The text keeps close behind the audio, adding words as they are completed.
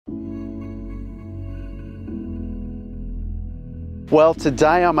Well,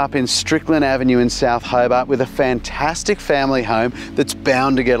 today I'm up in Strickland Avenue in South Hobart with a fantastic family home that's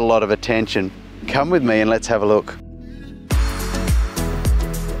bound to get a lot of attention. Come with me and let's have a look.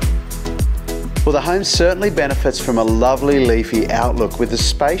 Well, the home certainly benefits from a lovely leafy outlook with a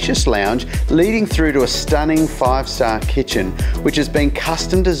spacious lounge leading through to a stunning 5-star kitchen, which has been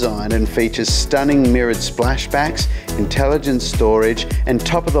custom designed and features stunning mirrored splashbacks, intelligent storage and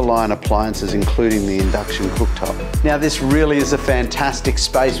top-of-the-line appliances including the induction cooktop. Now this really is a fantastic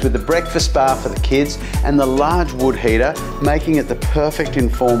space with the breakfast bar for the kids and the large wood heater, making it the perfect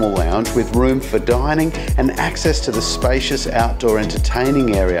informal lounge with room for dining and access to the spacious outdoor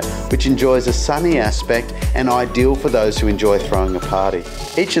entertaining area, which enjoys a sunny aspect and ideal for those who enjoy throwing a party.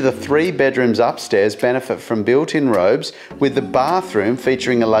 Each of the 3 bedrooms upstairs benefit from built-in robes, with the bathroom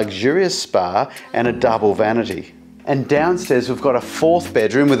featuring a luxurious spa and a double vanity. And downstairs we've got a 4th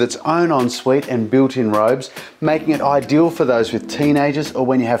bedroom with its own ensuite and built-in robes, making it ideal for those with teenagers or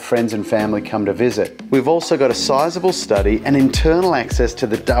when you have friends and family come to visit. We've also got a sizable study and internal access to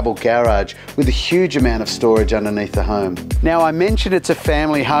the double garage with a huge amount of storage underneath the home. Now I mentioned it's a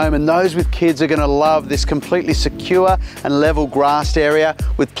family home and those with kids are going to love this completely secure and level grassed area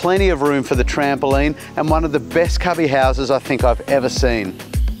with plenty of room for the trampoline and one of the best cubby houses I think I've ever seen.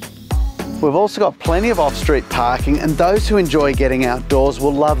 We've also got plenty of off-street parking and those who enjoy getting outdoors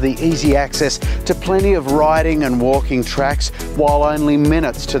will love the easy access to plenty of riding and walking tracks while only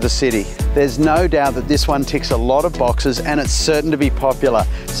minutes to the city. There's no doubt that this one ticks a lot of boxes and it's certain to be popular,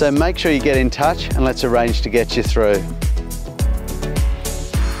 so make sure you get in touch and let's arrange to get you through.